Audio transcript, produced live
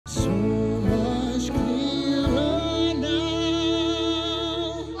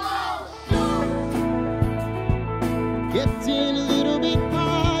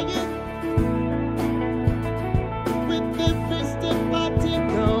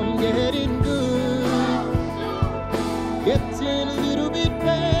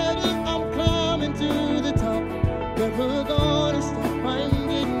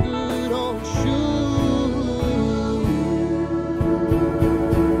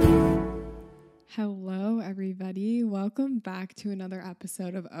Welcome back to another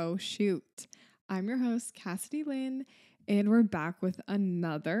episode of Oh Shoot. I'm your host, Cassidy Lynne, and we're back with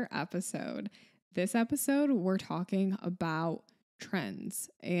another episode. This episode, we're talking about trends.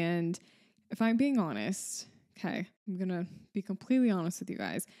 And if I'm being honest, okay, I'm going to be completely honest with you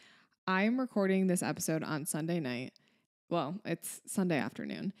guys. I am recording this episode on Sunday night. Well, it's Sunday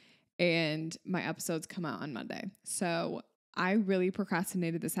afternoon, and my episodes come out on Monday. So I really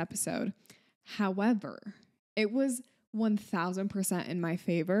procrastinated this episode. However, it was 1000% in my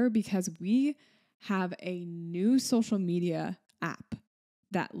favor because we have a new social media app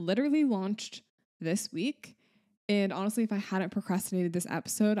that literally launched this week. And honestly, if I hadn't procrastinated this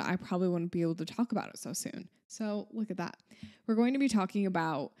episode, I probably wouldn't be able to talk about it so soon. So look at that. We're going to be talking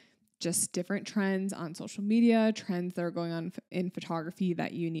about just different trends on social media, trends that are going on in photography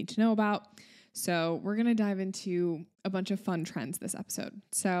that you need to know about. So we're going to dive into a bunch of fun trends this episode.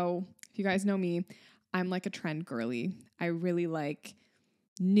 So if you guys know me, I'm like a trend girly. I really like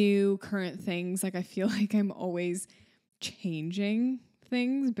new current things. Like I feel like I'm always changing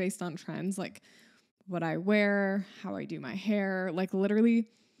things based on trends, like what I wear, how I do my hair, like literally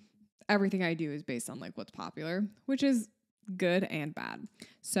everything I do is based on like what's popular, which is good and bad.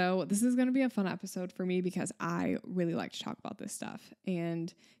 So this is going to be a fun episode for me because I really like to talk about this stuff.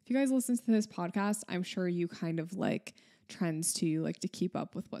 And if you guys listen to this podcast, I'm sure you kind of like trends too, like to keep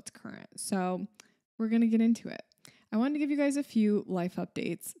up with what's current. So we're going to get into it. I wanted to give you guys a few life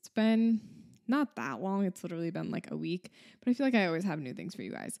updates. It's been not that long. It's literally been like a week, but I feel like I always have new things for you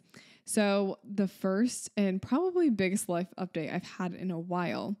guys. So the first and probably biggest life update I've had in a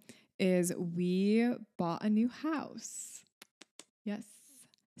while is we bought a new house. Yes.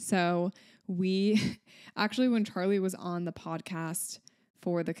 So we actually, when Charlie was on the podcast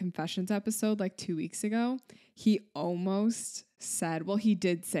for the confessions episode like 2 weeks ago, he almost said, well, he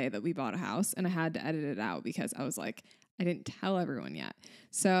did say that we bought a house, and I had to edit it out because I was like, I didn't tell everyone yet.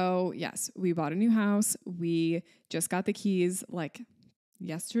 So yes, we bought a new house. We just got the keys like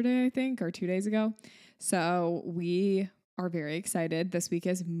yesterday, I think, or 2 days ago. So we are very excited. This week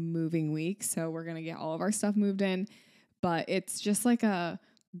is moving week. So we're going to get all of our stuff moved in, but it's just like a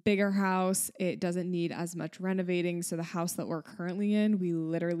bigger house. It doesn't need as much renovating. So the house that we're currently in, we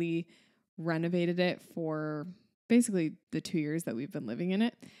literally renovated it for basically the 2 years that we've been living in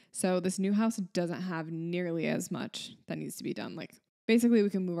it. So this new house doesn't have nearly as much that needs to be done. Like basically we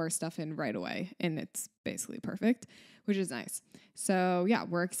can move our stuff in right away and it's basically perfect, which is nice. So yeah,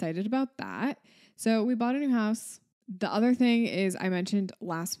 we're excited about that. So we bought a new house. The other thing is I mentioned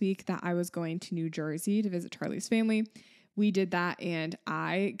last week that I was going to New Jersey to visit Charlie's family. We did that and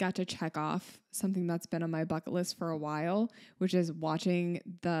I got to check off something that's been on my bucket list for a while, which is watching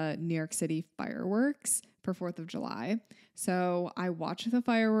the New York City fireworks for 4th of July. So I watched the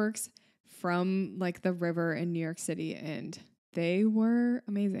fireworks from like the river in New York City and they were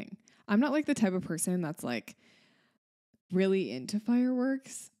amazing. I'm not like the type of person that's like really into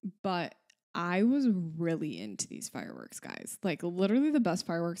fireworks, but I was really into these fireworks, guys. Like literally the best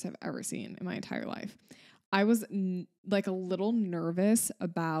fireworks I've ever seen in my entire life. I was like a little nervous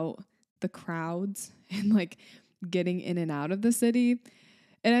about the crowds and like getting in and out of the city.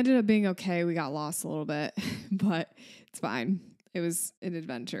 It ended up being okay. We got lost a little bit, but it's fine. It was an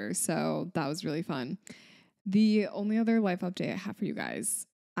adventure. So that was really fun. The only other life update I have for you guys,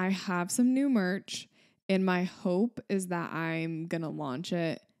 I have some new merch and my hope is that I'm going to launch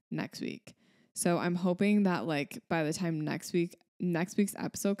it next week. So I'm hoping that like by the time next week's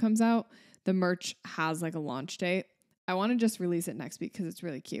episode comes out, the merch has like a launch date. I want to just release it next week because it's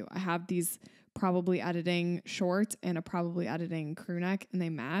really cute. I have these probably editing shorts and a probably editing crew neck and they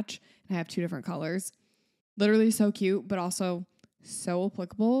match. And I have 2 different colors. Literally so cute, but also so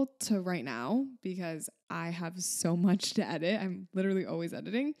applicable to right now because I have so much to edit. I'm literally always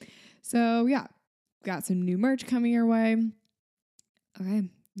editing. So yeah, got some new merch coming your way. Okay,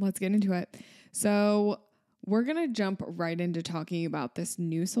 let's get into it. So we're going to jump right into talking about this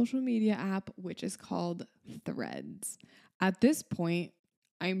new social media app, which is called Threads. At this point,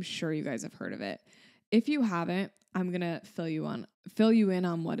 I'm sure you guys have heard of it. If you haven't, I'm going to fill you in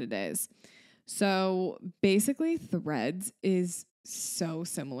on what it is. So basically, Threads is so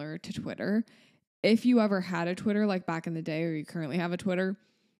similar to Twitter. If you ever had a Twitter like back in the day or you currently have a Twitter,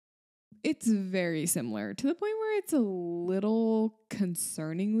 it's very similar to the point where it's a little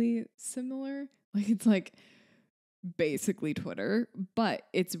concerningly similar. Like it's like basically Twitter, but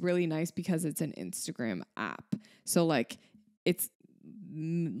it's really nice because it's an Instagram app. So like it's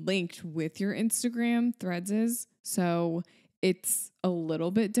linked with your Instagram, Threads is. So it's a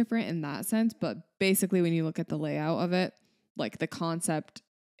little bit different in that sense, but basically when you look at the layout of it, like the concept,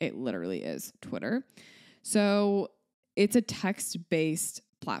 it literally is Twitter. So it's a text-based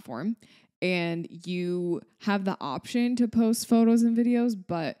platform, and you have the option to post photos and videos,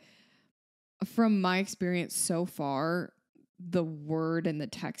 but from my experience so far, the word and the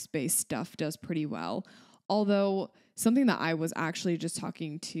text-based stuff does pretty well. Although something that I was actually just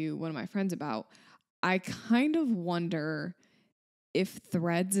talking to one of my friends about, I kind of wonder if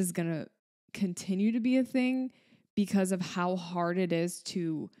Threads is going to continue to be a thing because of how hard it is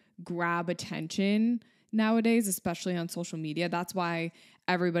to grab attention nowadays, especially on social media. That's why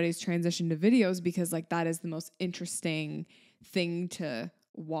everybody's transitioned to videos, because like that is the most interesting thing to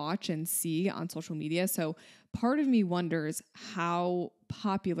watch and see on social media. So part of me wonders how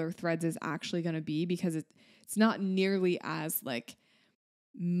popular Threads is actually going to be, because it's not nearly as like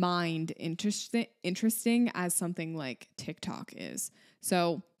interesting as something like TikTok is.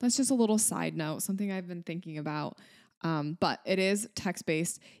 So that's just a little side note, something I've been thinking about. But it is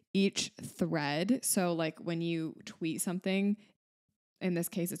text-based. Each thread, so like when you tweet something, in this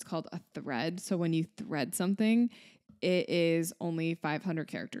case, it's called a thread. So when you thread something, it is only 500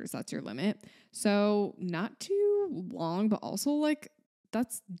 characters. That's your limit. So not too long, but also like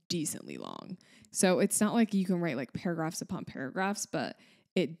that's decently long. So it's not like you can write like paragraphs upon paragraphs, but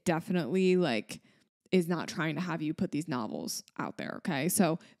it definitely like is not trying to have you put these novels out there. Okay.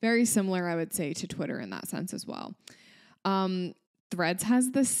 So very similar, I would say, to Twitter in that sense as well. Threads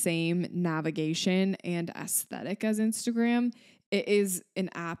has the same navigation and aesthetic as Instagram. It is an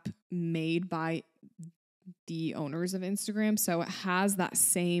app made by the owners of Instagram. So it has that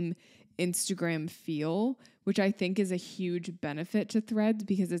same Instagram feel, which I think is a huge benefit to Threads,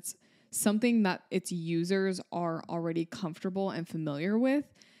 because it's something that its users are already comfortable and familiar with.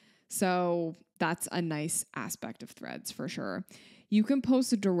 So that's a nice aspect of Threads for sure. You can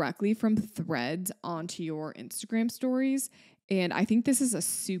post directly from Threads onto your Instagram stories. And I think this is a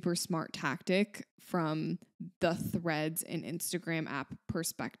super smart tactic from the Threads and Instagram app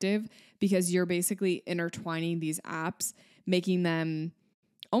perspective, because you're basically intertwining these apps, making them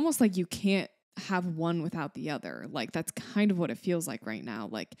almost like you can't have one without the other. Like that's kind of what it feels like right now.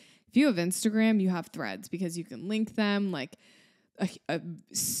 Like if you have Instagram, you have Threads, because you can link them. Like a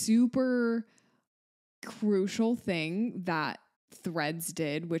super crucial thing that Threads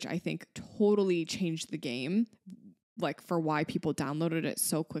did, which I think totally changed the game, like for why people downloaded it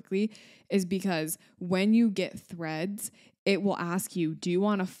so quickly, is because when you get Threads, it will ask you, do you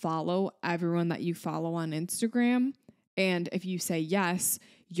want to follow everyone that you follow on Instagram? And if you say yes,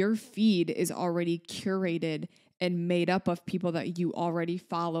 your feed is already curated and made up of people that you already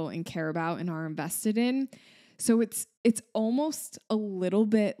follow and care about and are invested in. So it's almost a little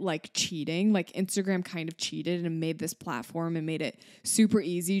bit like cheating. Like Instagram kind of cheated and made this platform and made it super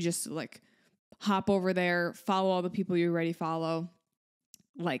easy just to like hop over there, follow all the people you already follow.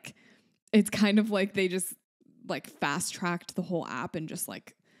 Like it's kind of like they just like fast tracked the whole app and just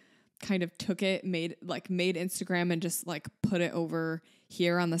like kind of took it, made Instagram and just like put it over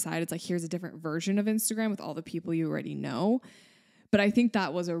here on the side. It's like, here's a different version of Instagram with all the people you already know. But I think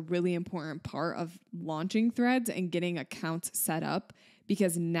that was a really important part of launching Threads and getting accounts set up,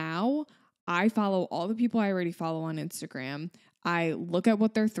 because now I follow all the people I already follow on Instagram. I look at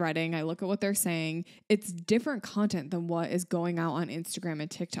what they're threading. I look at what they're saying. It's different content than what is going out on Instagram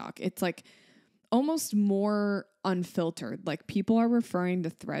and TikTok. It's like almost more unfiltered. Like people are referring to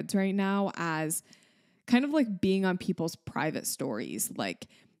Threads right now as kind of like being on people's private stories. Like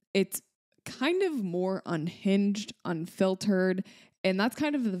it's kind of more unhinged, unfiltered. And that's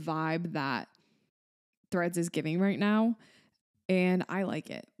kind of the vibe that Threads is giving right now. And I like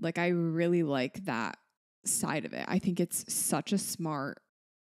it. Like I really like that side of it. I think it's such a smart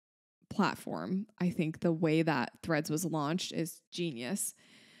platform. I think the way that Threads was launched is genius.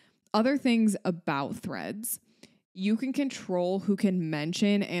 Other things about Threads, you can control who can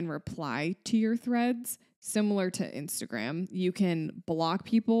mention and reply to your threads, similar to Instagram. You can block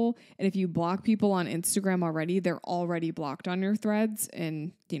people, and if you block people on Instagram already, they're already blocked on your threads,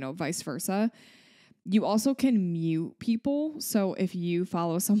 and vice versa. You also can mute people. So if you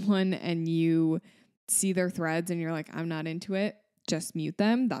follow someone and you see their threads and you're like, I'm not into it, just mute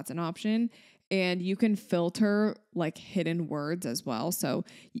them. That's an option. And you can filter like hidden words as well. So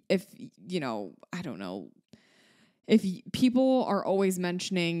if, I don't know, if people are always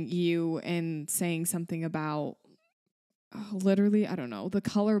mentioning you and saying something about literally, I don't know, the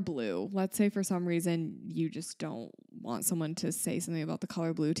color blue, let's say for some reason you just don't want someone to say something about the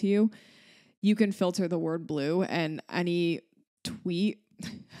color blue to you, you can filter the word blue, and any tweet,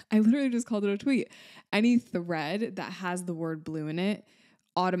 I literally just called it a tweet, any thread that has the word blue in it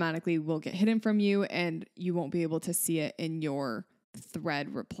automatically will get hidden from you, and you won't be able to see it in your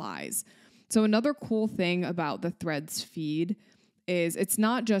thread replies. So another cool thing about the Threads feed is it's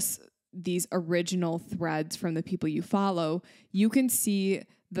not just these original threads from the people you follow. You can see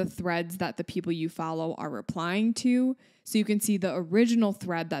the threads that the people you follow are replying to. So you can see the original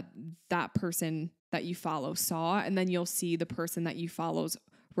thread that person that you follow saw, and then you'll see the person that you follow's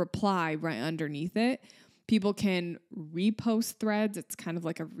reply right underneath it. People can repost threads. It's kind of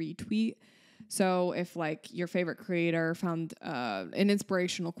like a retweet. So if like your favorite creator found an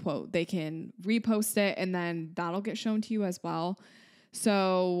inspirational quote, they can repost it and then that'll get shown to you as well.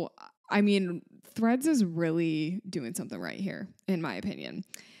 So, I mean, Threads is really doing something right here, in my opinion.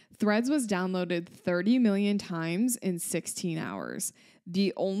 Threads was downloaded 30 million times in 16 hours.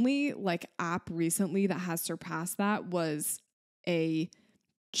 The only like app recently that has surpassed that was I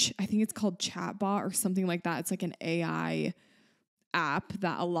think it's called Chatbot or something like that. It's like an AI app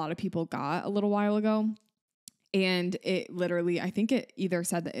that a lot of people got a little while ago. And it literally, I think it either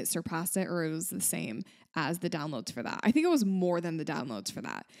said that it surpassed it or it was the same as the downloads for that. I think it was more than the downloads for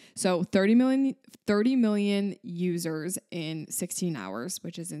that. So 30 million users in 16 hours,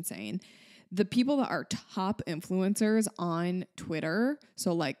 which is insane. The people that are top influencers on Twitter,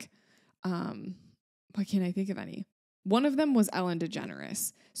 so like, why can't I think of any? One of them was Ellen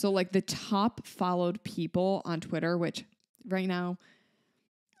DeGeneres. So like the top followed people on Twitter, which right now,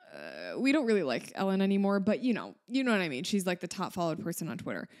 we don't really like Ellen anymore, but you know what I mean? She's like the top followed person on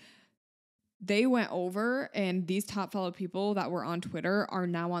Twitter. They went over and these top followed people that were on Twitter are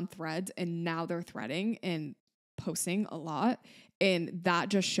now on Threads, and now they're threading and posting a lot. And that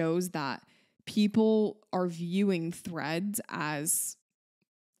just shows that people are viewing Threads as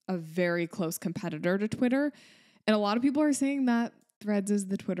a very close competitor to Twitter. And a lot of people are saying that Threads is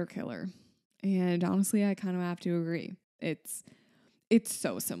the Twitter killer. And honestly, I kind of have to agree. It's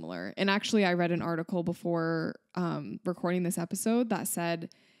so similar. And actually, I read an article before recording this episode that said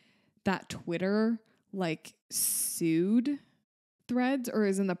that Twitter like sued Threads or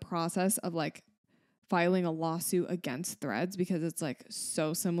is in the process of like filing a lawsuit against Threads because it's like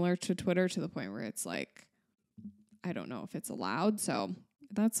so similar to Twitter to the point where it's like, I don't know if it's allowed. So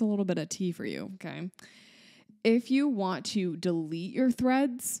that's a little bit of tea for you. Okay. If you want to delete your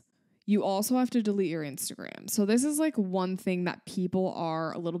Threads, you also have to delete your Instagram. So this is like one thing that people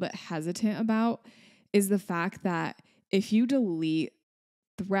are a little bit hesitant about is the fact that if you delete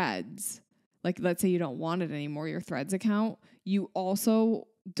Threads, like let's say you don't want it anymore, your Threads account, you also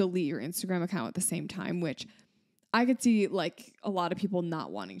delete your Instagram account at the same time, which I could see like a lot of people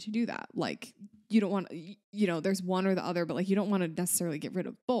not wanting to do that. Like you don't want, you know, there's one or the other, but like you don't want to necessarily get rid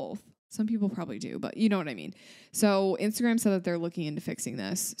of both. Some people probably do, but you know what I mean? So Instagram said that they're looking into fixing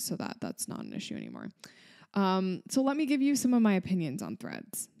this so that that's not an issue anymore. So let me give you some of my opinions on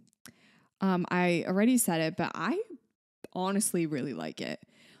Threads. I already said it, but I honestly really like it.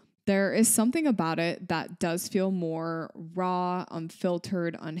 There is something about it that does feel more raw,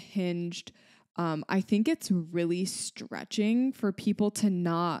 unfiltered, unhinged. I think it's really stretching for people to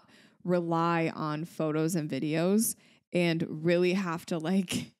not rely on photos and videos and really have to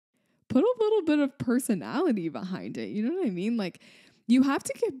like put a little bit of personality behind it. You know what I mean? Like you have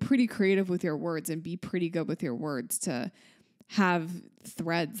to get pretty creative with your words and be pretty good with your words to have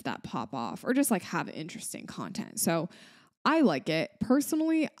threads that pop off or just like have interesting content. So I like it.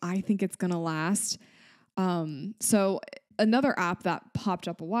 Personally, I think it's going to last. So another app that popped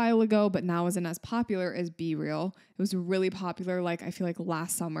up a while ago, but now isn't as popular is Be Real. It was really popular, like I feel like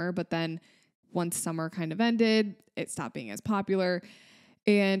last summer, but then once summer kind of ended, it stopped being as popular.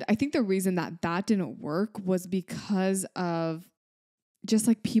 And I think the reason that didn't work was because of just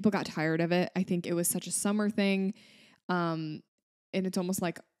like people got tired of it. I think it was such a summer thing. And it's almost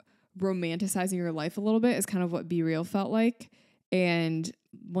like romanticizing your life a little bit is kind of what Be Real felt like. And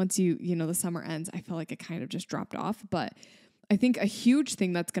once the summer ends, I feel like it kind of just dropped off. But I think a huge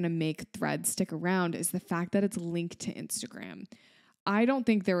thing that's going to make Threads stick around is the fact that it's linked to Instagram. I don't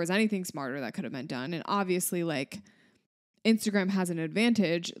think there was anything smarter that could have been done. And obviously, like, Instagram has an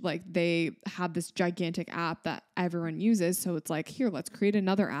advantage. Like they have this gigantic app that everyone uses. So it's like, here, let's create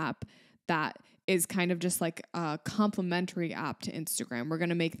another app that is kind of just like a complementary app to Instagram. We're going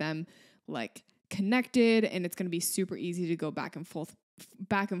to make them like connected and it's going to be super easy to go back and forth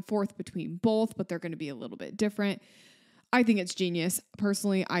between both, but they're going to be a little bit different. I think it's genius.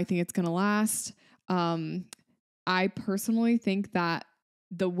 Personally, I think it's going to last. I personally think that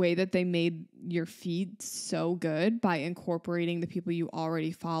the way that they made your feed so good by incorporating the people you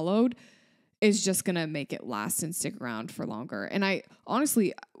already followed is just going to make it last and stick around for longer. And I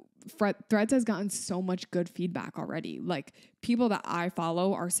honestly, Threads has gotten so much good feedback already. Like people that I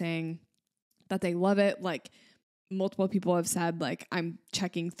follow are saying that they love it. Like multiple people have said, like, I'm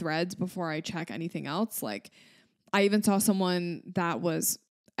checking threads before I check anything else. Like, I even saw someone that was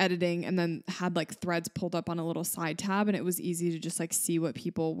editing and then had like threads pulled up on a little side tab, and it was easy to just like see what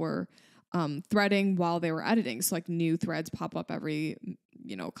people were threading while they were editing. So like new threads pop up every,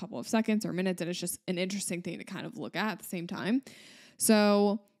 a couple of seconds or minutes. And it's just an interesting thing to kind of look at the same time.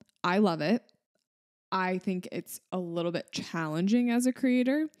 So I love it. I think it's a little bit challenging as a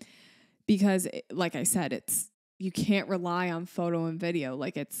creator because like I said, you can't rely on photo and video.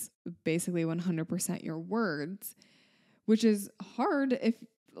 Like it's basically 100% your words, which is hard if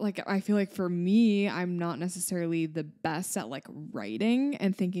like, I feel like for me, I'm not necessarily the best at like writing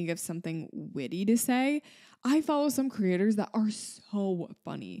and thinking of something witty to say. I follow some creators that are so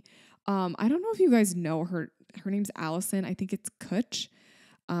funny. I don't know if you guys know her. Her name's Allison. I think it's Kutch,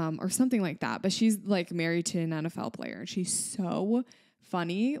 or something like that. But she's like married to an NFL player, and she's so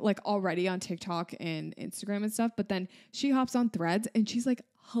funny, like already on TikTok and Instagram and stuff. But then she hops on Threads, and she's like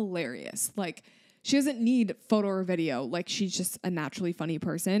hilarious. Like she doesn't need photo or video. Like she's just a naturally funny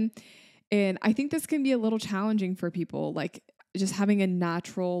person. And I think this can be a little challenging for people, like just having a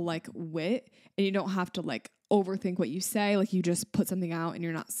natural like wit, and you don't have to like overthink what you say. Like you just put something out and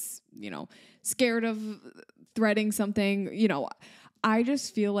you're not, scared of threading something, I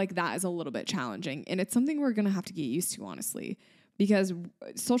just feel like that is a little bit challenging, and it's something we're going to have to get used to, honestly, because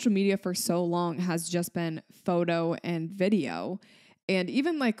social media for so long has just been photo and video. And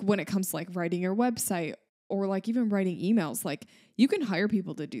even like when it comes to like writing your website or like even writing emails, like you can hire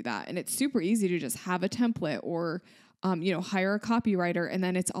people to do that. And it's super easy to just have a template or, hire a copywriter, and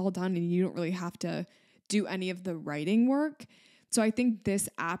then it's all done and you don't really have to do any of the writing work. So I think this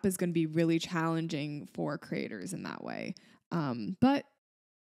app is going to be really challenging for creators in that way. But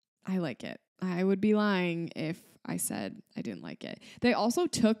I like it. I would be lying if I said I didn't like it. They also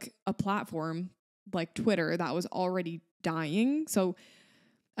took a platform like Twitter that was already dying. So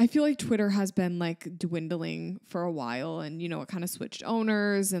I feel like Twitter has been like dwindling for a while, and it kind of switched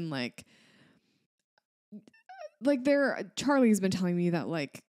owners, and like Charlie's been telling me that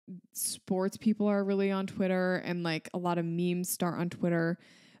like sports people are really on Twitter, and like a lot of memes start on Twitter,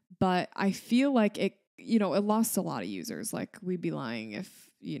 but I feel like it lost a lot of users. Like we'd be lying if,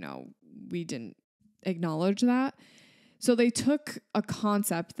 we didn't acknowledge that. So they took a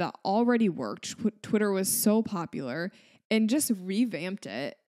concept that already worked. Twitter was so popular, and just revamped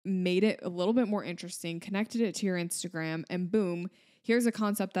it, made it a little bit more interesting, connected it to your Instagram, and boom, here's a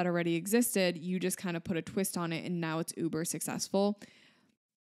concept that already existed. You just kind of put a twist on it, and now it's uber successful.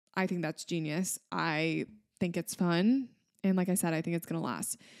 I think that's genius. I think it's fun. And like I said, I think it's going to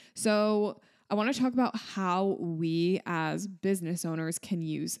last. So I want to talk about how we as business owners can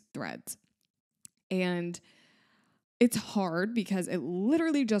use Threads. And it's hard because it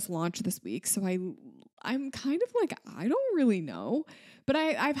literally just launched this week. So I'm kind of like, I don't really know, but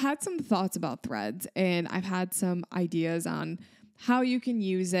I've had some thoughts about Threads, and I've had some ideas on how you can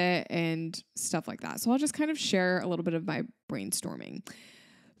use it and stuff like that. So I'll just kind of share a little bit of my brainstorming.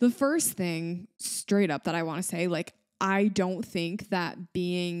 The first thing straight up that I want to say, like, I don't think that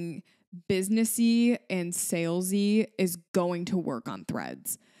being businessy and salesy is going to work on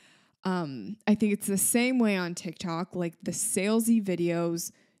Threads. I think it's the same way on TikTok. Like the salesy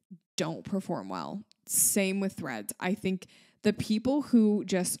videos don't perform well. Same with Threads. I think the people who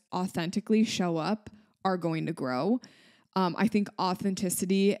just authentically show up are going to grow. I think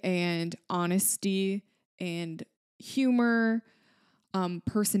authenticity and honesty and humor,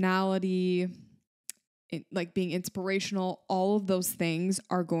 personality, like being inspirational, all of those things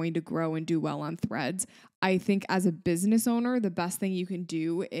are going to grow and do well on Threads. I think as a business owner, the best thing you can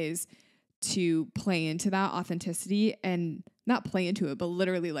do is to play into that authenticity, and not play into it, but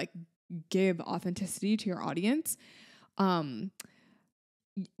literally like give authenticity to your audience.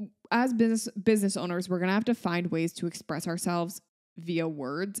 As business owners, we're going to have to find ways to express ourselves via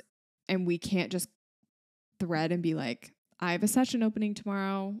words, and we can't just thread and be like, I have a session opening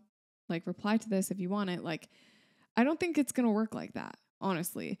tomorrow, like reply to this if you want it. Like, I don't think it's going to work like that,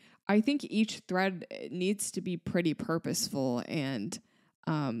 honestly. I think each thread needs to be pretty purposeful and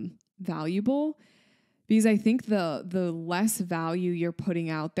valuable, because I think the less value you're putting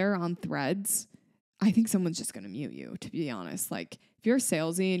out there on Threads, I think someone's just going to mute you, to be honest. Like if you're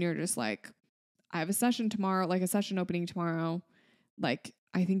salesy and you're just like, I have a session tomorrow, like a session opening tomorrow, like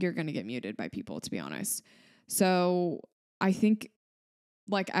I think you're going to get muted by people, to be honest. So I think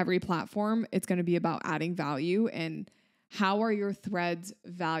like every platform, it's going to be about adding value, and how are your threads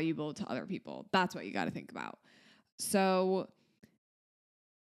valuable to other people? That's what you got to think about. So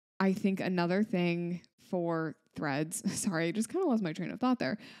I think another thing for threads. Sorry, I just kind of lost my train of thought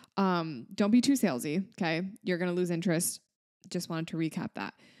there. Don't be too salesy. Okay. You're going to lose interest. Just wanted to recap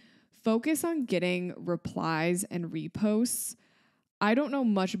that. Focus on getting replies and reposts. I don't know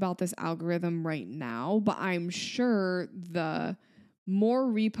much about this algorithm right now, but I'm sure the more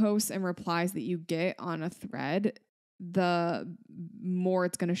reposts and replies that you get on a thread, the more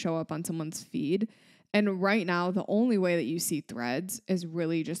it's going to show up on someone's feed. And right now, the only way that you see threads is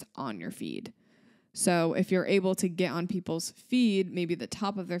really just on your feed. So if you're able to get on people's feed, maybe the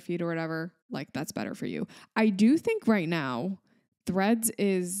top of their feed or whatever, like that's better for you. I do think right now, threads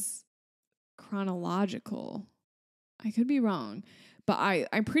is chronological. I could be wrong, but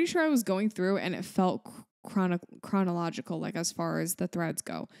I'm pretty sure I was going through and it felt chronological, like as far as the threads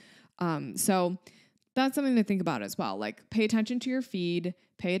go. So that's something to think about as well. Like pay attention to your feed,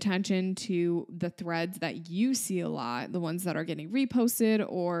 pay attention to the threads that you see a lot, the ones that are getting reposted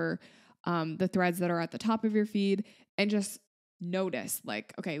or the threads that are at the top of your feed, and just notice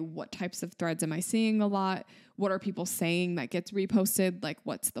like, okay, what types of threads am I seeing a lot? What are people saying that gets reposted? Like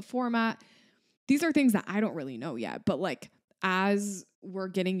what's the format? These are things that I don't really know yet, but like as we're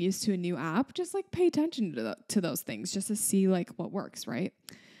getting used to a new app, just like pay attention to those things just to see like what works, right?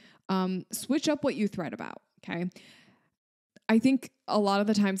 Switch up what you thread about. Okay. I think a lot of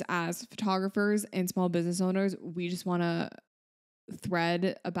the times as photographers and small business owners, we just want to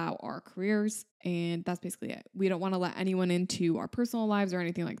thread about our careers, and that's basically it. We don't want to let anyone into our personal lives or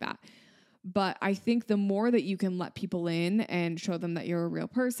anything like that. But I think the more that you can let people in and show them that you're a real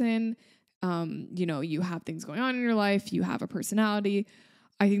person, you have things going on in your life, you have a personality,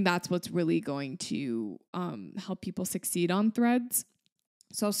 I think that's what's really going to help people succeed on threads.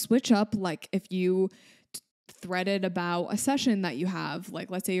 So switch up, like if you threaded about a session that you have,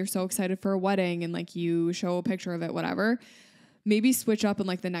 like let's say you're so excited for a wedding and like you show a picture of it, whatever, maybe switch up and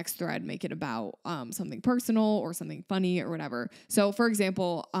like the next thread, make it about something personal or something funny or whatever. So for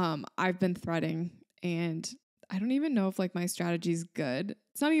example, I've been threading and I don't even know if like my strategy is good.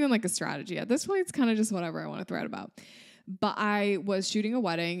 It's not even like a strategy. At this point, it's kind of just whatever I want to thread about. But I was shooting a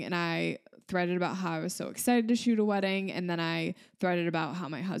wedding and I threaded about how I was so excited to shoot a wedding. And then I threaded about how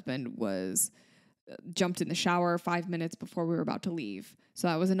my husband was jumped in the shower 5 minutes before we were about to leave. So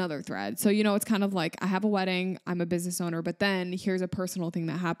that was another thread. So, it's kind of like I have a wedding, I'm a business owner, but then here's a personal thing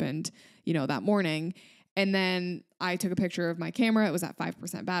that happened, that morning. And then I took a picture of my camera. It was at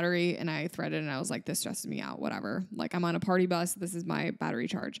 5% battery and I threaded and I was like, this stresses me out, whatever. Like I'm on a party bus. This is my battery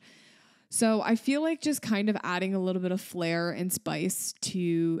charge. So I feel like just kind of adding a little bit of flair and spice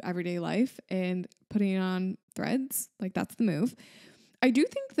to everyday life and putting it on threads, like that's the move. I do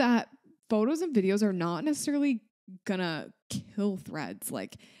think that photos and videos are not necessarily gonna kill threads.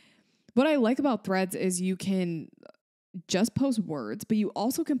 Like what I like about threads is you can just post words, but you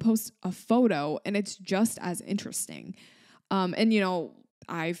also can post a photo and it's just as interesting.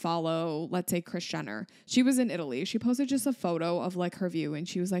 I follow, let's say, Kris Jenner. She was in Italy. She posted just a photo of like her view and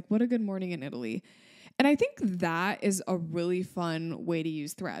she was like, what a good morning in Italy. And I think that is a really fun way to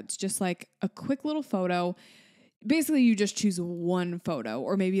use threads. Just like a quick little photo. Basically, you just choose one photo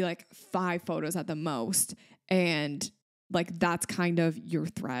or maybe like 5 photos at the most. And like, that's kind of your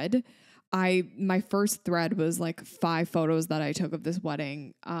thread. My first thread was like 5 photos that I took of this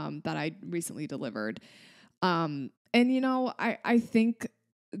wedding that I recently delivered. I think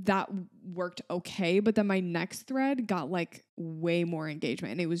that worked okay, but then my next thread got like way more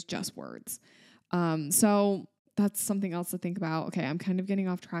engagement and it was just words. So that's something else to think about. Okay, I'm kind of getting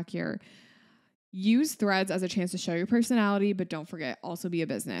off track here. Use threads as a chance to show your personality, but don't forget, also be a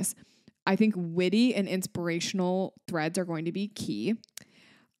business. I think witty and inspirational threads are going to be key.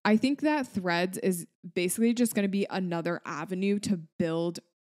 I think that threads is basically just going to be another avenue to build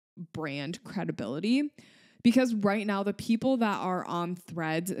brand credibility. Because right now, the people that are on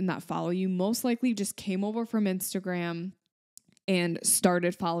threads and that follow you most likely just came over from Instagram and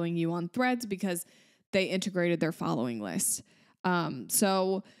started following you on threads because they integrated their following list.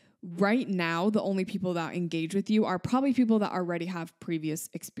 So right now, the only people that engage with you are probably people that already have previous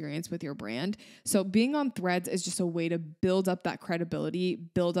experience with your brand. So being on threads is just a way to build up that credibility,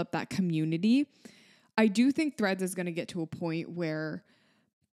 build up that community. I do think threads is going to get to a point where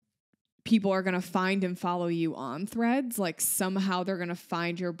people are going to find and follow you on threads. Like somehow they're going to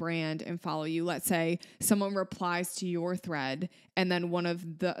find your brand and follow you. Let's say someone replies to your thread and then one of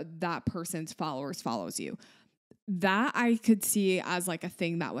that person's followers follows you. That I could see as like a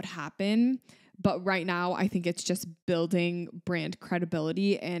thing that would happen. But right now I think it's just building brand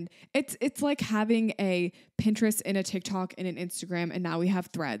credibility, and it's like having a Pinterest and a TikTok and an Instagram, and now we have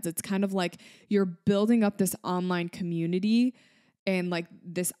threads. It's kind of like you're building up this online community and like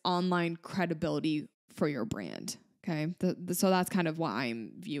this online credibility for your brand. Okay. So that's kind of what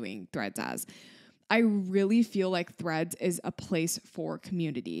I'm viewing Threads as. I really feel like Threads is a place for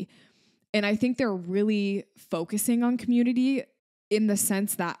community. And I think they're really focusing on community in the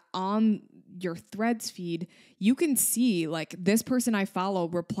sense that on your Threads feed, you can see like this person I follow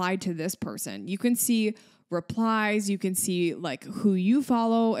replied to this person. You can see replies, you can see like who you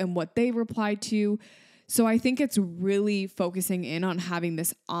follow and what they replied to. So I think it's really focusing in on having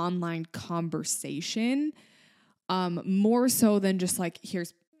this online conversation, more so than just like,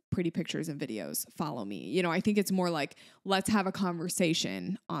 here's pretty pictures and videos, follow me. You know, I think it's more like, let's have a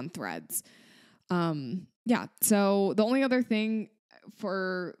conversation on Threads. Yeah. So the only other thing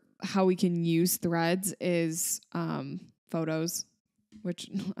for how we can use Threads is photos, which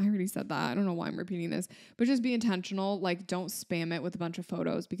I already said that. I don't know why I'm repeating this, but just be intentional. Like, don't spam it with a bunch of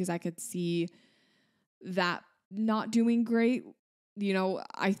photos, because I could see that not doing great. You know,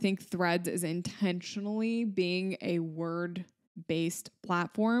 I think Threads is intentionally being a word-based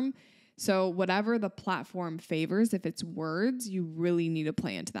platform. So whatever the platform favors, if it's words, you really need to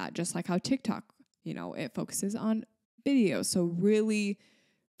play into that. Just like how TikTok, you know, it focuses on videos. So really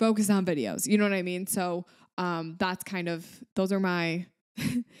focus on videos. You know what I mean? So that's kind of, those are my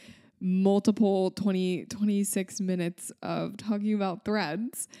multiple 26 minutes of talking about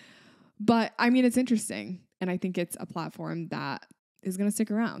Threads. But I mean, it's interesting. And I think it's a platform that is going to stick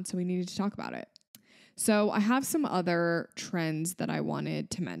around. So we needed to talk about it. So I have some other trends that I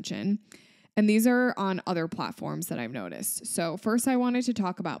wanted to mention. And these are on other platforms that I've noticed. So first I wanted to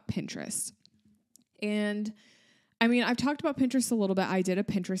talk about Pinterest. And I mean, I've talked about Pinterest a little bit. I did a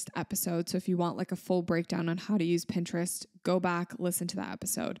Pinterest episode. So if you want like a full breakdown on how to use Pinterest, go back, listen to that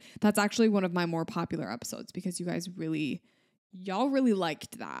episode. That's actually one of my more popular episodes because y'all really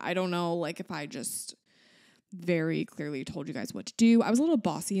liked that. I don't know, like if I just very clearly told you guys what to do. I was a little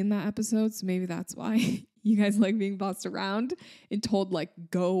bossy in that episode, so maybe that's why you guys like being bossed around and told like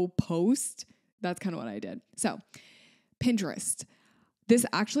go post. That's kind of what I did. So Pinterest. This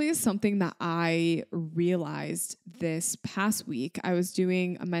actually is something that I realized this past week. I was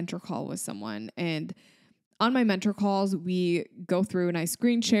doing a mentor call with someone, and on my mentor calls, we go through and I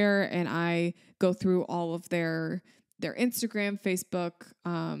screen share and I go through all of their Instagram, Facebook,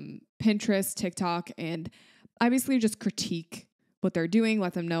 Pinterest, TikTok, and I basically just critique what they're doing,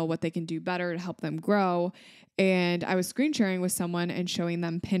 let them know what they can do better to help them grow. And I was screen sharing with someone and showing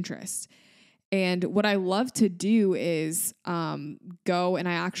them Pinterest. And what I love to do is go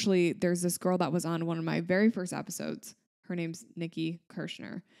and there's this girl that was on one of my very first episodes. Her name's Nikki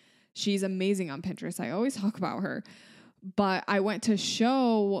Kirshner. She's amazing on Pinterest. I always talk about her. But I went to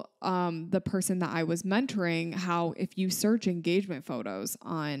show the person that I was mentoring how if you search engagement photos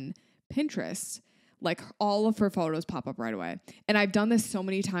on Pinterest, like all of her photos pop up right away. And I've done this so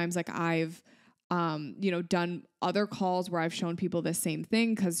many times. Like I've done other calls where I've shown people the same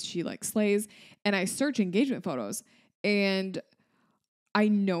thing because she like slays, and I search engagement photos and I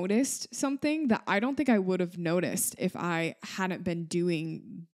noticed something that I don't think I would have noticed if I hadn't been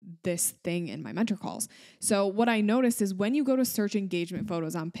doing this thing in my mentor calls. So what I noticed is when you go to search engagement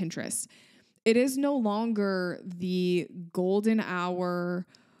photos on Pinterest, it is no longer the golden hour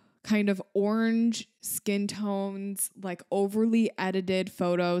kind of orange skin tones, like overly edited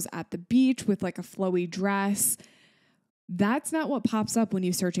photos at the beach with like a flowy dress. That's not what pops up when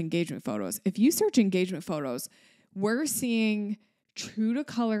you search engagement photos. If you search engagement photos, we're seeing true to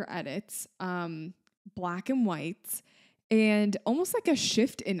color edits, black and whites, and almost like a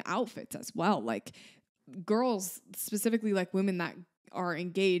shift in outfits as well. Like girls, specifically like women that are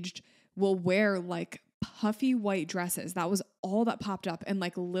engaged, will wear like puffy white dresses. That was all that popped up, and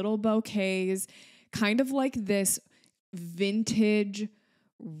like little bouquets, kind of like this vintage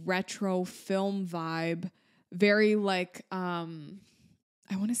retro film vibe, very like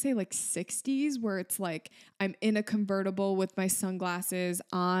I want to say like 60s, where it's like I'm in a convertible with my sunglasses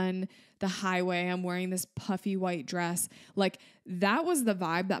on the highway. I'm wearing this puffy white dress. Like that was the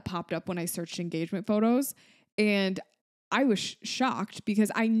vibe that popped up when I searched engagement photos. And I was shocked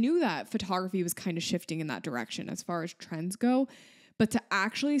because I knew that photography was kind of shifting in that direction as far as trends go. But to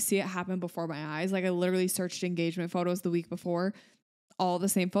actually see it happen before my eyes, like I literally searched engagement photos the week before, all the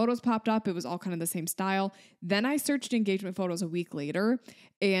same photos popped up. It was all kind of the same style. Then I searched engagement photos a week later,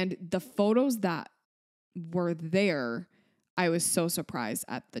 and the photos that were there, I was so surprised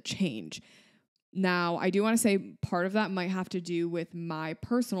at the change. Now, I do want to say part of that might have to do with my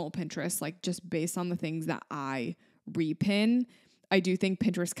personal Pinterest, like just based on the things that I repin. I do think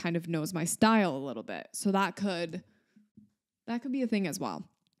Pinterest kind of knows my style a little bit. So that could be a thing as well.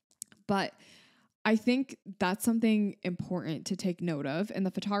 But I think that's something important to take note of in the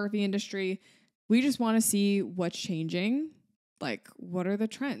photography industry. We just want to see what's changing. Like, what are the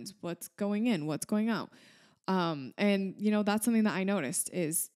trends? What's going in? What's going out? And that's something that I noticed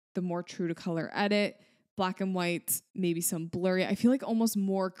is the more true to color edit, black and white, maybe some blurry. I feel like almost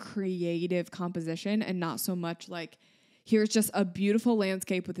more creative composition and not so much like, here's just a beautiful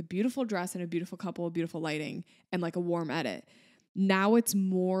landscape with a beautiful dress and a beautiful couple, beautiful lighting, and like a warm edit. Now it's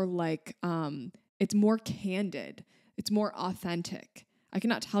more like, it's more candid. It's more authentic. I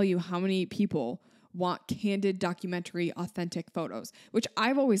cannot tell you how many people want candid, documentary, authentic photos, which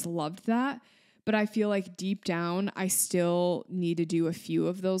I've always loved that. But I feel like deep down, I still need to do a few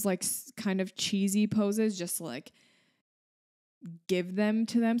of those like kind of cheesy poses just to like give them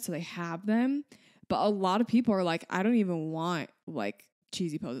to them so they have them. But a lot of people are like, I don't even want like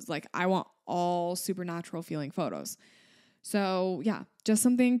cheesy poses. Like I want all supernatural feeling photos. So yeah, just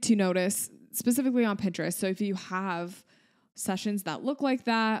something to notice specifically on Pinterest. So if you have sessions that look like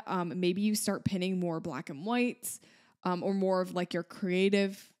that, maybe you start pinning more black and whites or more of like your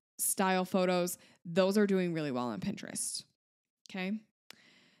creative style photos. Those are doing really well on Pinterest. Okay.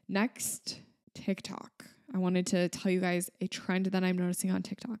 Next, TikTok. I wanted to tell you guys a trend that I'm noticing on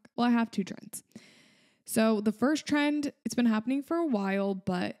TikTok. Well, I have 2 trends. So the first trend, it's been happening for a while,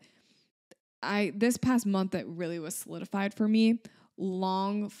 but this past month, it really was solidified for me,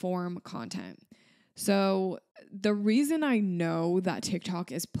 long form content. So the reason I know that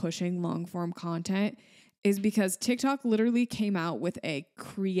TikTok is pushing long form content is because TikTok literally came out with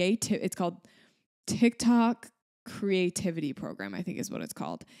it's called TikTok Creativity Program, I think is what it's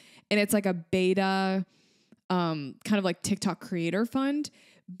called. And it's like a beta, kind of like TikTok Creator Fund,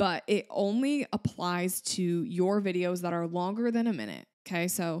 but it only applies to your videos that are longer than a minute. Okay.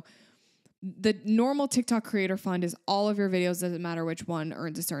 So the normal TikTok Creator Fund is all of your videos, doesn't matter which one,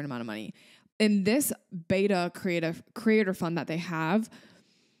 earns a certain amount of money. In this beta creator fund that they have,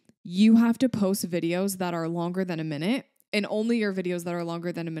 you have to post videos that are longer than a minute, and only your videos that are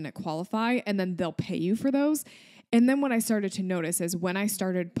longer than a minute qualify, and then they'll pay you for those. And then what I started to notice is when I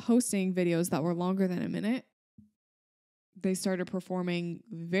started posting videos that were longer than a minute, they started performing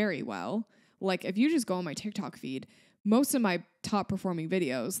very well. Like if you just go on my TikTok feed, most of my top performing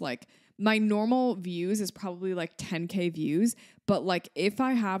videos, like my normal views is probably like 10K views. But like if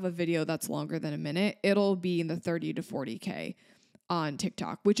I have a video that's longer than a minute, it'll be in the 30 to 40K on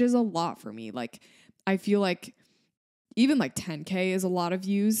TikTok, which is a lot for me. Like I feel like even like 10K is a lot of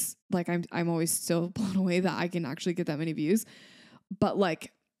views. Like I'm always still blown away that I can actually get that many views. But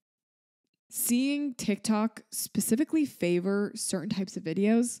like seeing TikTok specifically favor certain types of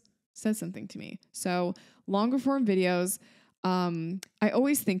videos says something to me. So longer form videos, I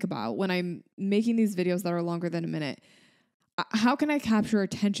always think about when I'm making these videos that are longer than a minute, how can I capture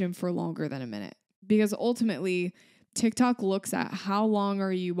attention for longer than a minute? Because ultimately TikTok looks at how long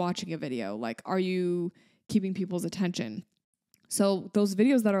are you watching a video? Like, are you keeping people's attention? So those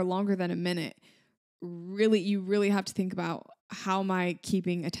videos that are longer than a minute, you really have to think about, how am I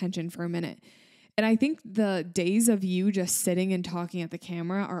keeping attention for a minute? And I think the days of you just sitting and talking at the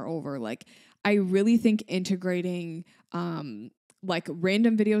camera are over. Like, I really think integrating like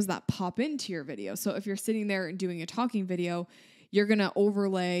random videos that pop into your video. So if you're sitting there and doing a talking video, you're going to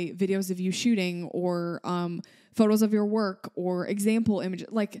overlay videos of you shooting or photos of your work or example images.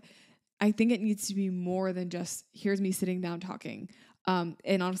 Like, I think it needs to be more than just, here's me sitting down talking.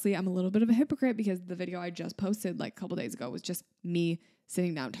 And honestly, I'm a little bit of a hypocrite because the video I just posted like a couple days ago was just me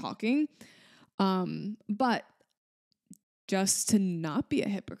sitting down talking. But just to not be a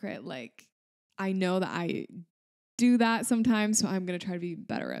hypocrite, like I know that I do that sometimes, so I'm going to try to be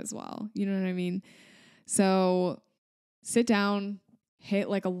better as well. You know what I mean? So sit down, hit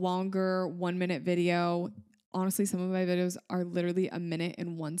like a longer 1-minute video. Honestly, some of my videos are literally a minute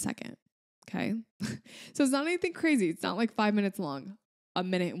and 1 second. Okay. So it's not anything crazy. It's not like 5 minutes long, a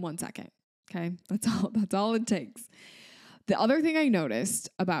minute and 1 second. Okay. That's all it takes. The other thing I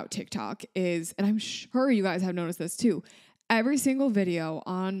noticed about TikTok is, and I'm sure you guys have noticed this too, every single video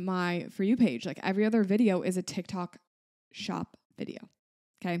on my For You page, like every other video is a TikTok shop video.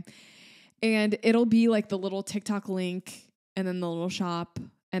 Okay. And it'll be like the little TikTok link and then the little shop,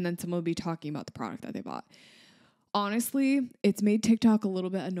 and then someone will be talking about the product that they bought. Honestly, it's made TikTok a little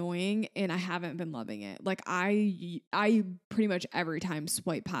bit annoying and I haven't been loving it. Like I pretty much every time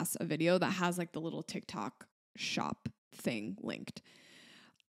swipe past a video that has like the little TikTok shop thing linked.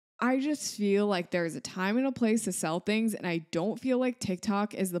 I just feel like there's a time and a place to sell things, and I don't feel like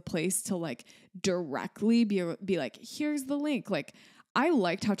TikTok is the place to like directly be like, here's the link. Like I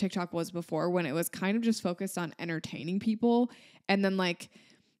liked how TikTok was before when it was kind of just focused on entertaining people, and then like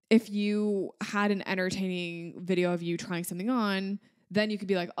if you had an entertaining video of you trying something on, then you could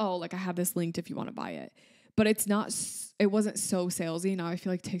be like, oh, like I have this linked if you want to buy it. But it wasn't so salesy. Now I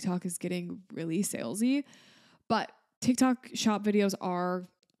feel like TikTok is getting really salesy, but TikTok shop videos are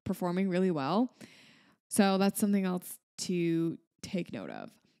performing really well. So that's something else to take note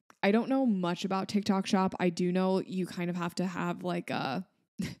of. I don't know much about TikTok shop. I do know you kind of have to have like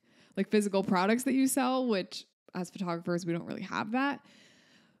like physical products that you sell, which as photographers, we don't really have that.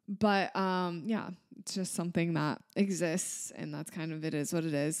 But yeah, it's just something that exists, and that's kind of, it is what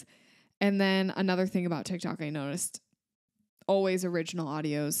it is. And then another thing about TikTok I noticed, always original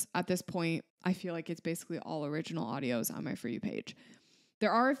audios. At this point, I feel like it's basically all original audios on my For You page.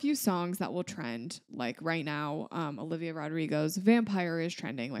 There are a few songs that will trend. Like right now, Olivia Rodrigo's Vampire is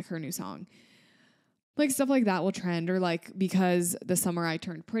trending, like her new song. Like stuff like that will trend, or like because The Summer I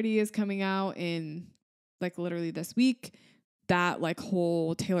Turned Pretty is coming out in like literally this week. That like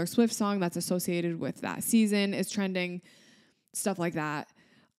whole Taylor Swift song that's associated with that season is trending, stuff like that.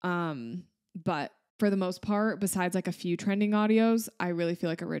 But for the most part, besides like a few trending audios, I really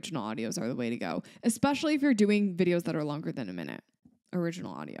feel like original audios are the way to go, especially if you're doing videos that are longer than a minute.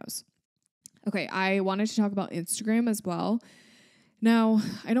 Original audios. Okay, I wanted to talk about Instagram as well. Now,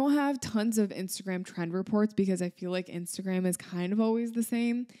 I don't have tons of Instagram trend reports because I feel like Instagram is kind of always the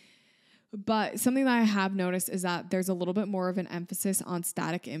same. But something that I have noticed is that there's a little bit more of an emphasis on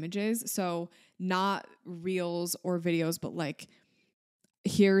static images. So not reels or videos, but like,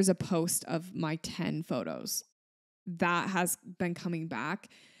 here's a post of my 10 photos. That has been coming back.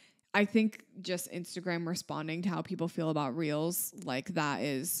 I think just Instagram responding to how people feel about reels, like that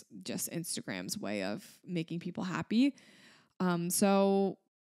is just Instagram's way of making people happy. So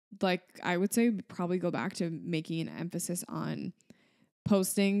like I would say probably go back to making an emphasis on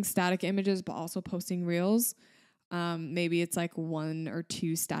posting static images, but also posting reels. Maybe it's like 1 or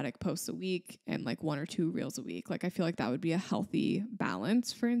 2 static posts a week and like 1 or 2 reels a week. Like I feel like that would be a healthy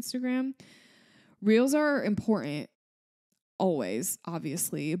balance for Instagram. Reels are important always,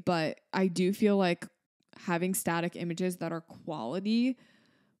 obviously, but I do feel like having static images that are quality,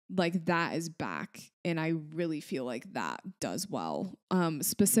 like that is back. And I really feel like that does well.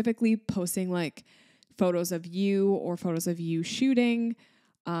 Specifically posting like photos of you or photos of you shooting.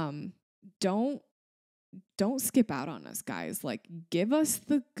 Don't skip out on us, guys. Like give us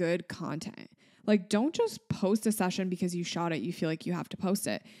the good content. Like don't just post a session because you shot it. You feel like you have to post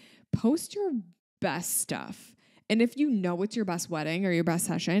it. Post your best stuff. And if you know it's your best wedding or your best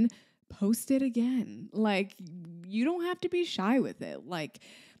session, post it again. Like you don't have to be shy with it. Like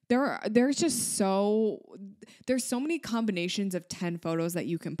there's so many combinations of 10 photos that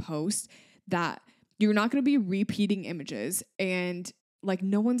you can post that you're not going to be repeating images, and like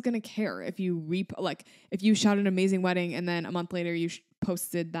no one's going to care if you if you shot an amazing wedding and then a month later you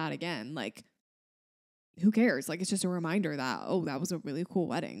posted that again. Like who cares? Like it's just a reminder that, oh, that was a really cool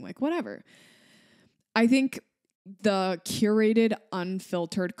wedding. Like whatever. I think the curated,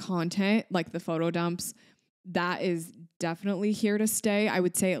 unfiltered content, like the photo dumps, that is definitely here to stay. I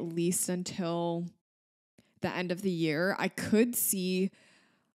would say at least until the end of the year. I could see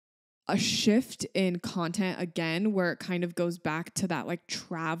a shift in content again, where it kind of goes back to that like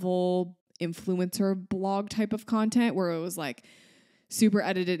travel influencer blog type of content where it was like super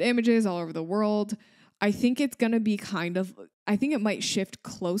edited images all over the world. I think it's going to be I think it might shift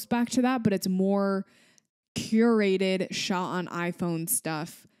close back to that, but it's more curated, shot on iPhone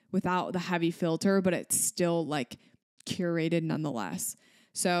stuff without the heavy filter, but it's still like curated nonetheless.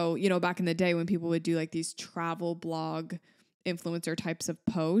 So, you know, back in the day when people would do like these travel blog influencer types of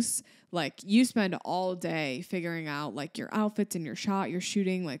posts, like you spend all day figuring out like your outfits and your shot, you're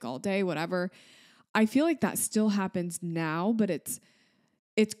shooting like all day, whatever. I feel like that still happens now, but it's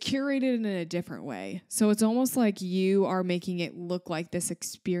curated in a different way. So it's almost like you are making it look like this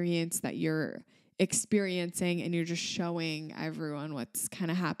experience that you're experiencing, and you're just showing everyone what's kind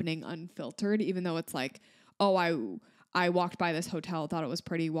of happening unfiltered, even though it's like, oh, I walked by this hotel, thought it was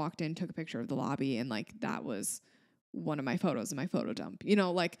pretty, walked in, took a picture of the lobby, and like that was one of my photos in my photo dump. You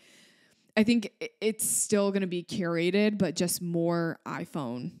know, like I think it's still going to be curated, but just more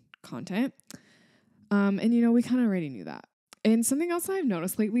iPhone content. And you know, we kind of already knew that. And something else I've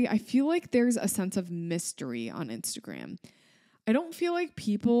noticed lately, I feel like there's a sense of mystery on Instagram. I don't feel like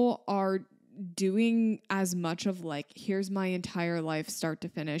people are doing as much of like, here's my entire life start to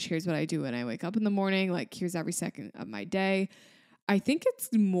finish. Here's what I do when I wake up in the morning. Like, here's every second of my day. I think it's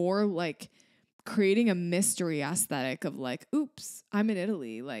more like creating a mystery aesthetic of like, oops, I'm in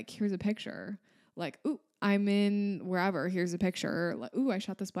Italy. Like, here's a picture. Like, ooh, I'm in wherever. Here's a picture. Like, ooh, I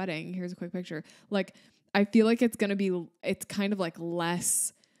shot this wedding. Here's a quick picture. Like, I feel like it's kind of like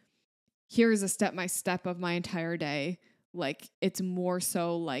less, here's a step by step of my entire day. Like it's more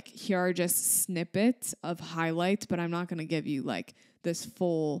so like here are just snippets of highlights, but I'm not going to give you like this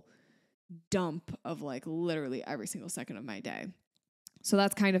full dump of like literally every single second of my day. So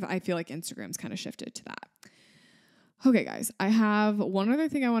that's kind of, I feel like Instagram's kind of shifted to that. Okay, guys, I have one other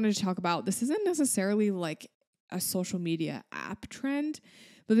thing I wanted to talk about. This isn't necessarily like a social media app trend,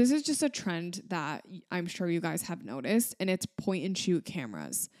 but this is just a trend that I'm sure you guys have noticed, and it's point and shoot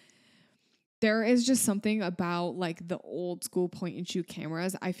cameras. There is just something about like the old school point and shoot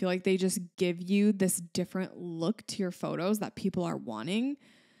cameras. I feel like they just give you this different look to your photos that people are wanting.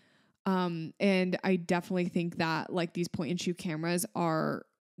 And I definitely think that like these point and shoot cameras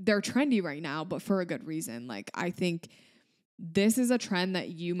they're trendy right now, but for a good reason. Like I think this is a trend that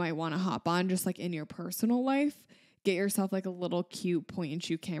you might want to hop on just like in your personal life. Get yourself like a little cute point and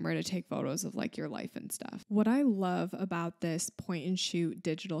shoot camera to take photos of like your life and stuff. What I love about this point and shoot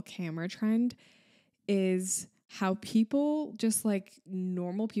digital camera trend is how people, just like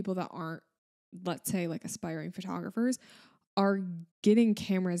normal people that aren't, let's say like aspiring photographers, are getting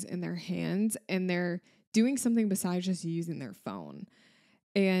cameras in their hands and they're doing something besides just using their phone.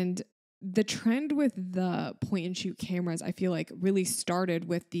 And the trend with the point and shoot cameras, I feel like really started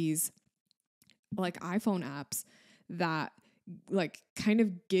with these like iPhone apps that like kind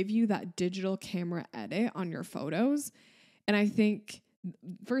of give you that digital camera edit on your photos. And I think,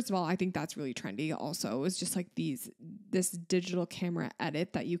 first of all, I think that's really trendy also. It's just like this digital camera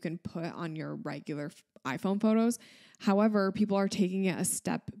edit that you can put on your regular iPhone photos. However, people are taking it a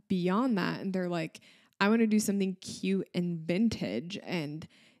step beyond that and they're like, I want to do something cute and vintage and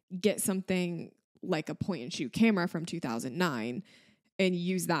get something like a point and shoot camera from 2009 and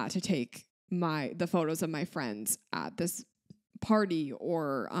use that to take the photos of my friends at this party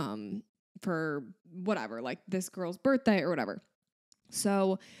or for whatever, like this girl's birthday or whatever.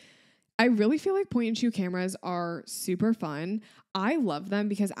 So I really feel like point and shoot cameras are super fun. I love them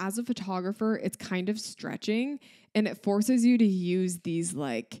because as a photographer, it's kind of stretching and it forces you to use these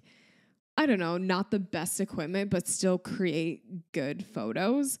like, I don't know, not the best equipment, but still create good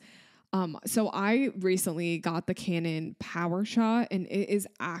photos. So I recently got the Canon PowerShot and it is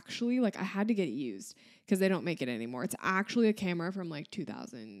actually like, I had to get it used because they don't make it anymore. It's actually a camera from like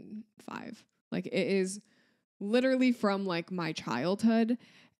 2005. Like it is literally from like my childhood.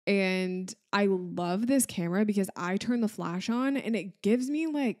 And I love this camera because I turn the flash on and it gives me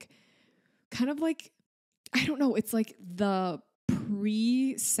like, kind of like, I don't know, it's like the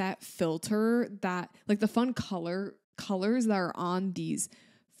preset filter that like the fun colors that are on these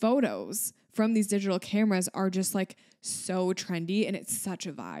photos from these digital cameras are just like so trendy and it's such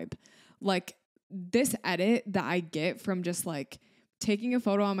a vibe. Like this edit that I get from just like taking a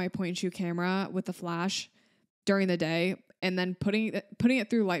photo on my point and shoot camera with the flash during the day and then putting it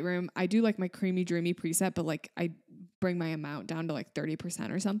through Lightroom. I do like my creamy dreamy preset, but like I bring my amount down to like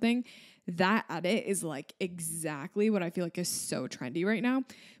 30% or something. That edit is like exactly what I feel like is so trendy right now,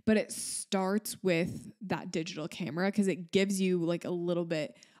 but it starts with that digital camera because it gives you like a little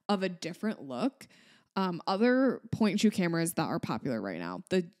bit of a different look. Other point and shoot cameras that are popular right now,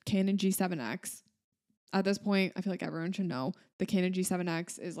 the Canon G7X. At this point, I feel like everyone should know the Canon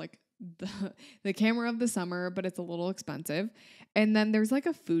G7X is like the camera of the summer, but it's a little expensive. And then there's like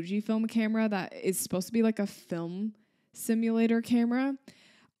a Fujifilm camera that is supposed to be like a film simulator camera.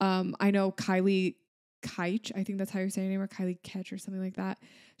 I know Kylie Keich, I think that's how you're saying her name, or Kylie Ketch or something like that.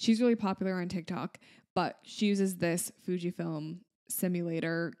 She's really popular on TikTok, but she uses this Fujifilm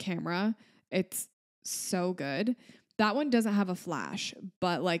simulator camera. It's so good. That one doesn't have a flash,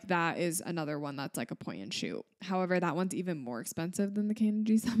 but like that is another one that's like a point and shoot. However, that one's even more expensive than the Canon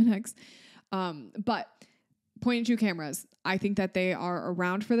G7X. But point and shoot cameras, I think that they are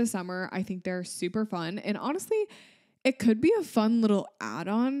around for the summer. I think they're super fun. And honestly, it could be a fun little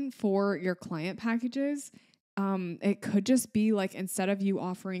add-on for your client packages. It could just be like, instead of you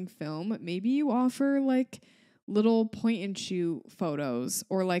offering film, maybe you offer like little point and shoot photos,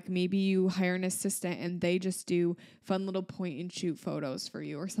 or like maybe you hire an assistant and they just do fun little point and shoot photos for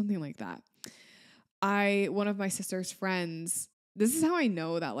you or something like that. One of my sister's friends, this is how I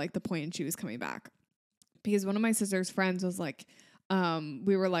know that like the point and shoot is coming back, because one of my sister's friends was like,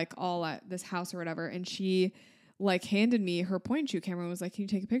 we were like all at this house or whatever, and she like handed me her point and shoot camera and was like, can you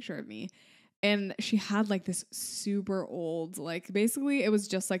take a picture of me? And she had like this super old, like basically it was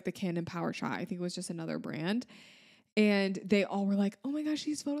just like the Canon PowerShot. I think it was just another brand. And they all were like, oh my gosh,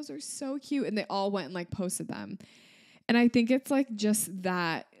 these photos are so cute. And they all went and like posted them. And I think it's like just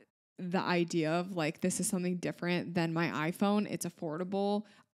that, the idea of like, this is something different than my iPhone. It's affordable.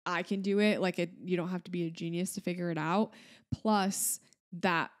 I can do it. Like you don't have to be a genius to figure it out. Plus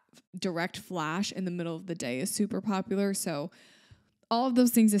that direct flash in the middle of the day is super popular. So all of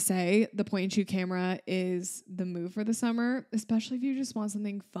those things to say, the point and shoot camera is the move for the summer, especially if you just want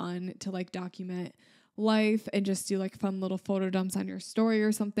something fun to like document life and just do like fun little photo dumps on your story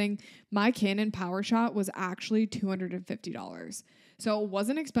or something. My Canon PowerShot was actually $250. So it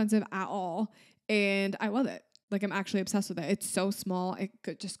wasn't expensive at all. And I love it. Like, I'm actually obsessed with it. It's so small.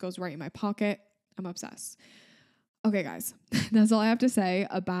 It just goes right in my pocket. I'm obsessed. Okay, guys, that's all I have to say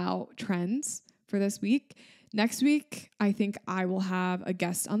about trends for this week. Next week, I think I will have a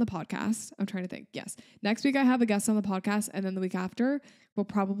guest on the podcast. I'm trying to think. Yes. Next week, I have a guest on the podcast. And then the week after, we'll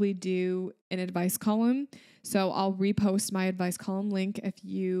probably do an advice column. So I'll repost my advice column link if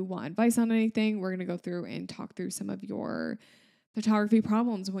you want advice on anything. We're going to go through and talk through some of your photography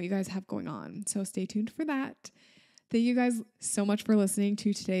problems and what you guys have going on. So stay tuned for that. Thank you guys so much for listening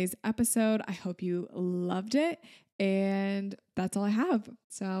to today's episode. I hope you loved it. And that's all I have.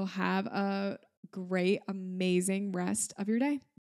 So have a great, amazing rest of your day.